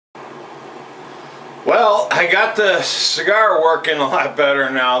Well, I got the cigar working a lot better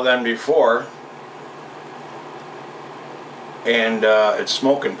now than before. And it's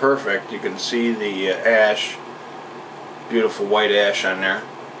smoking perfect. You can see the ash, beautiful white ash on there.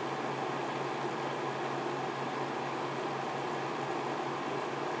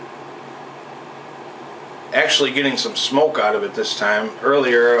 Actually getting some smoke out of it this time.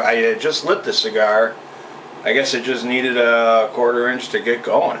 Earlier I had just lit the cigar. I guess it just needed a 1/4 inch to get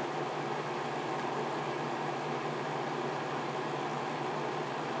going.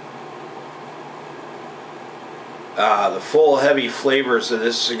 The full heavy flavors of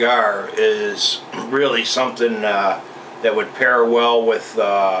this cigar is really something that would pair well with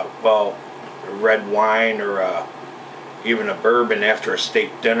well, red wine or even a bourbon after a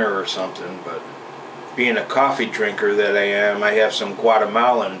steak dinner or something. But being a coffee drinker that I am, I have some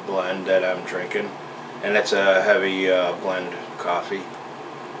Guatemalan blend that I'm drinking, and it's a heavy blend coffee,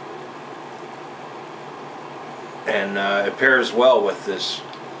 and it pairs well with this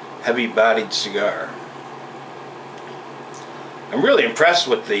heavy-bodied cigar. I'm really impressed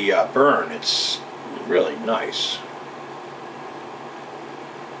with the burn. It's really nice.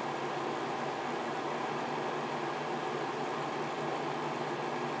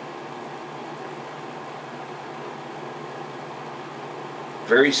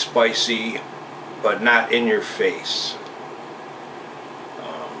 Very spicy, but not in your face.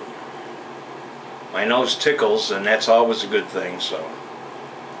 My nose tickles, and that's always a good thing. So,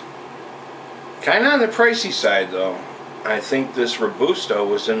 kind of on the pricey side, though. I think this Robusto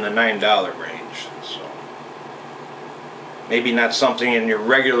was in the $9 range, so maybe not something in your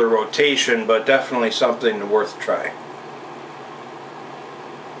regular rotation, but definitely something worth a try.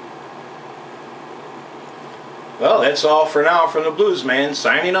 Well, that's all for now from the Blues Man,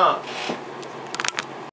 signing off.